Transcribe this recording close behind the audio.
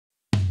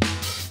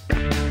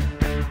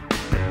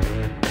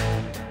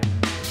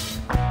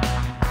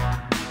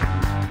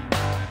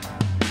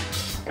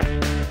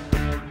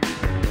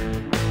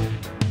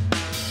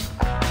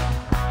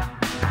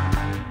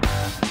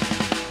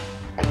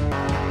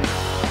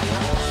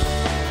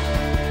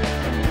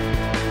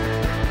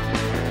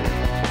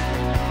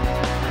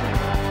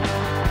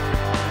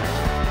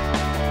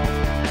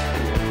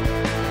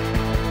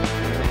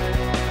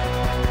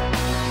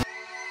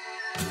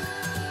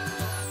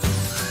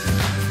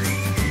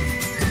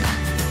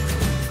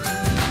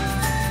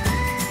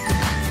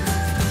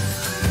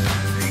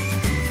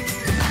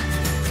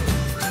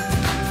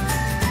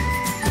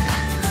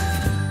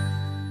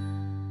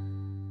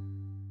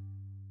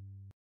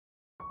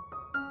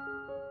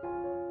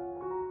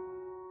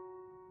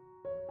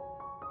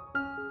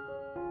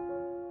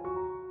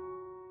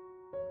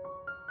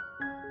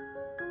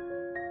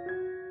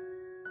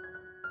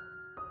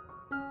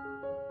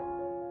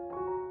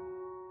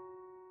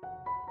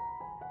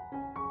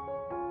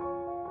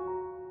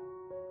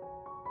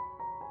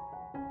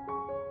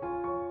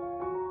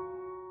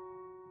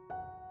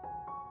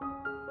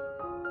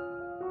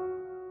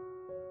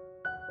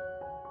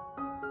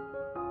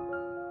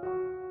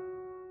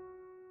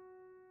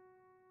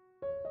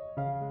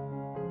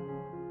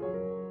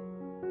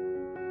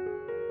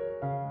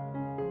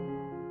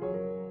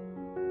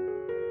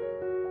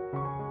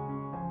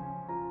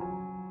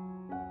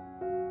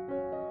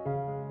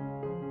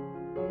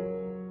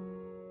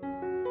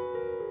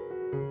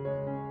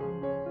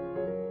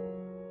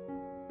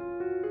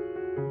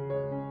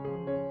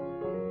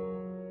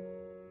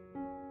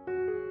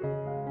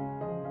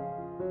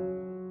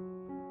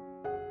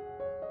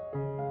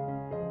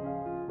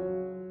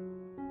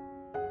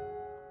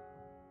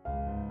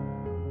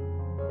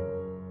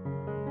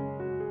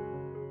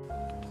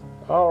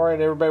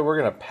Alright everybody, we're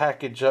going to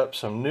package up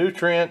some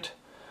nutrient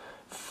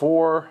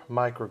for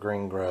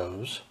microgreen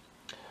grows.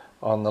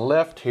 On the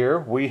left here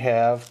we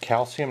have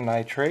calcium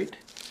nitrate,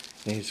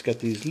 and it's got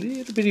these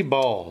little bitty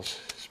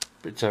balls.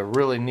 It's a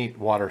really neat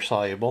water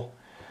soluble.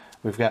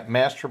 We've got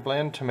Master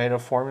Blend tomato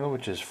formula,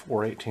 which is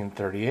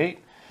 41838,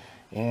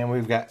 and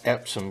we've got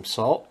Epsom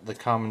salt, the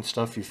common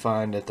stuff you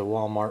find at the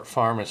Walmart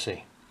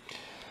pharmacy.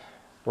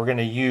 We're going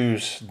to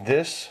use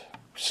this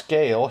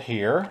scale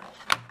here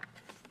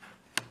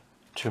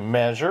to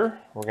measure.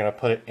 We're going to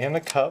put it in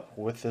a cup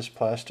with this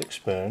plastic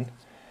spoon,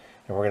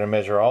 and we're going to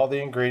measure all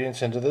the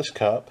ingredients into this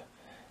cup,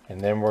 and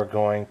then we're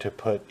going to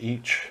put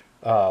each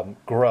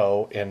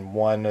grow in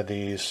one of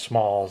these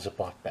small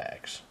Ziploc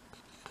bags.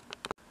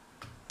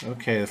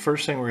 Okay, the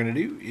first thing we're going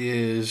to do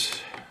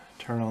is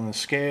turn on the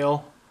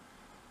scale,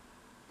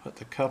 put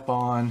the cup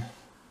on,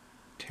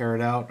 tear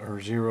it out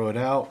or zero it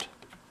out,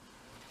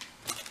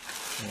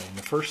 and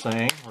the first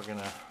thing we're going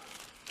to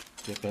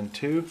dip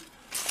into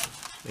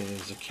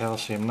is the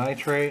calcium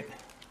nitrate,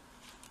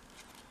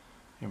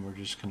 and we're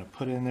just going to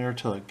put in there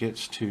till it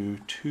gets to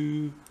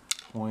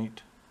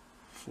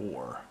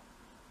 2.4.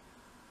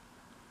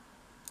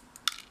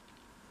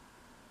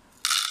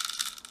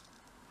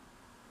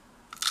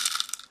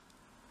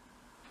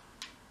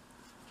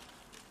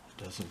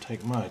 Doesn't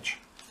take much.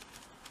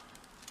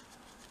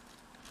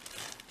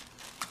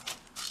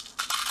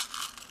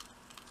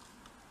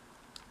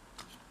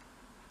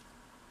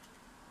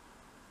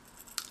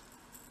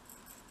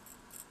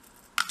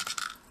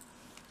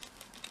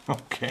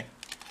 Okay.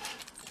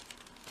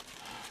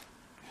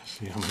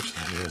 See how much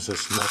that is.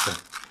 That's nothing.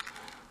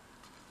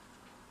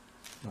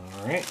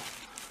 Alright.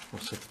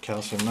 We'll set the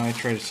calcium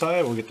nitrate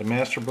aside. We'll get the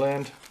Master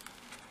Blend.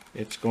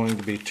 It's going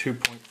to be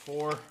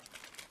 2.4.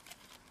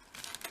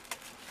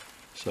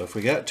 So if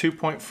we got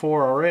 2.4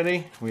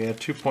 already, we add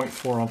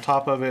 2.4 on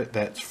top of it,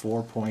 that's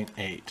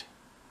 4.8.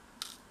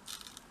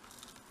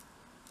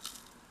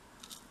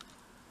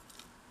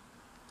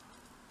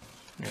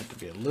 You have to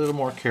be a little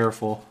more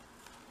careful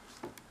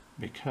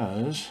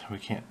because we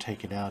can't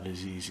take it out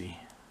as easy.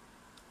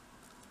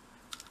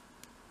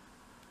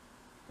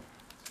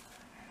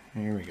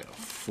 Here we go,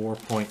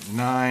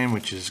 4.9,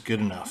 which is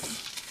good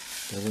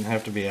enough. Doesn't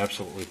have to be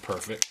absolutely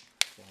perfect,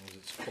 as long as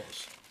it's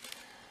close.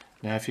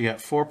 Now if you got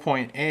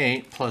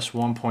 4.8 plus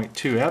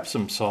 1.2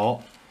 Epsom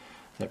salt,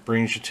 that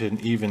brings you to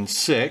an even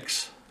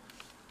 6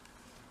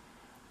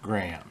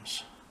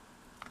 grams.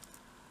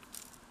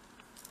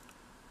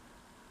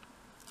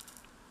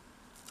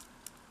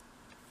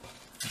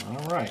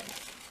 Alright,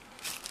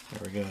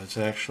 there we go. It's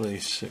actually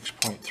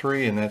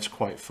 6.3, and that's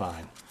quite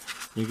fine.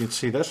 You can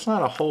see that's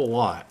not a whole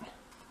lot.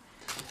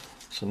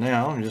 So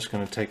now I'm just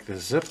going to take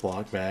this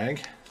Ziploc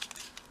bag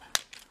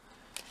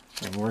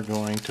and we're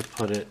going to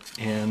put it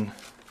in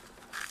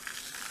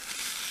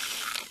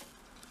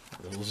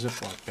a little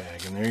Ziploc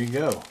bag, and there you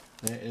go.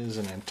 That is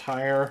an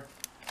entire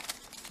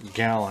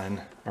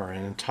gallon or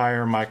an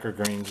entire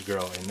microgreens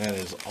grow, and that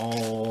is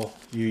all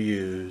you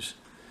use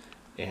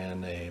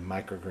in a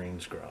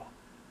microgreens grow.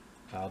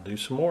 I'll do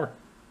some more,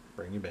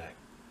 bring you back.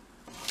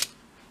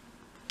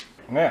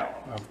 Now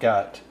I've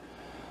got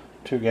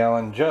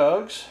 2-gallon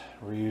jugs.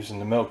 We're using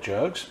the milk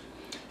jugs,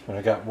 and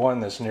I got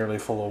one that's nearly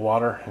full of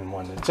water and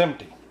one that's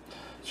empty.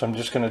 So I'm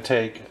just going to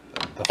take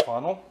the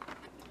funnel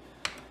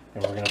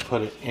and we're going to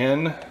put it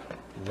in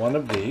one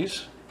of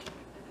these,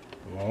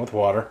 one with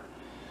water,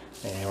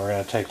 and we're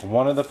going to take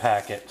one of the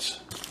packets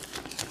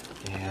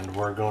and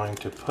we're going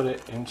to put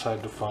it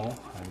inside the funnel.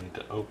 I need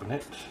to open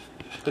it.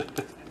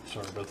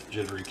 Sorry about the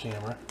jittery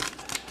camera.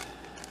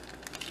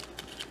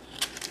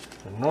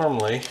 And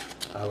normally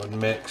I would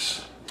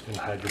mix, in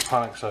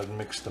hydroponics, I would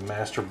mix the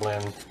Master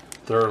Blend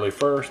thoroughly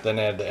first, then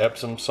add the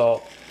Epsom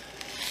salt,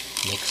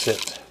 mix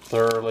it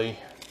thoroughly,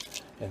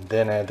 and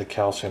then add the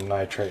calcium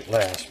nitrate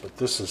last. But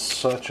this is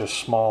such a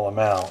small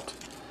amount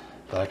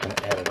that I can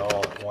add it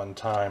all at one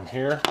time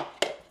here.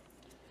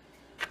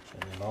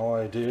 And then all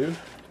I do,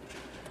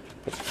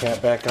 put the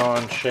cap back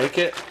on, shake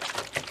it,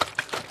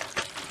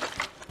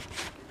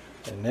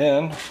 and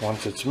then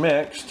once it's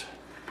mixed,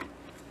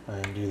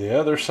 I do the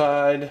other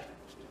side,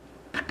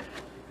 put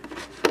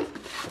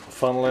the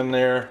funnel in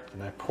there,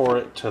 and I pour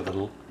it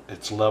to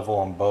its level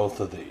on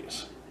both of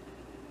these.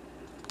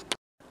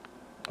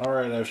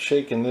 Alright, I've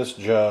shaken this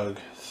jug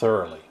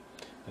thoroughly.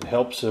 It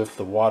helps if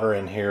the water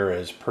in here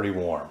is pretty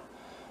warm.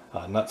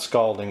 Not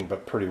scalding,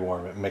 but pretty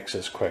warm. It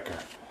mixes quicker.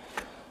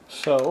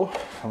 So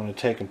I'm going to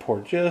take and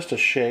pour just a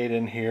shade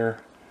in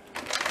here.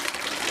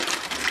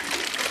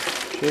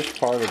 Just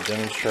part of the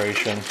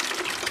demonstration.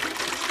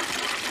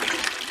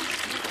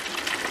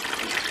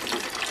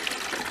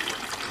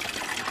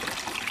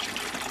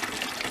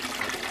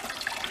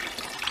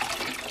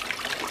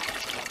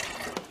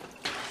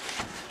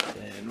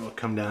 And we'll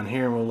come down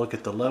here and we'll look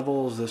at the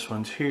levels. This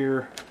one's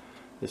here,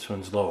 this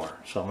one's lower.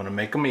 So I'm going to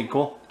make them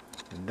equal,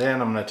 and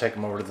then I'm going to take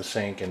them over to the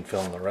sink and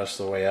fill them the rest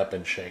of the way up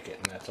and shake it.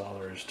 And that's all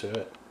there is to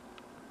it.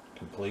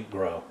 Complete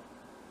grow.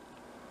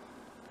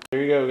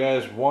 There you go,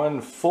 guys.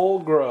 One full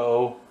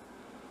grow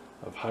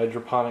of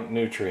hydroponic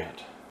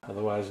nutrient.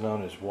 otherwise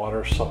known as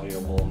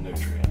water-soluble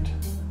nutrient.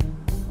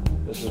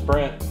 This is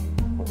Brent.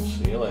 We'll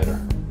see you later.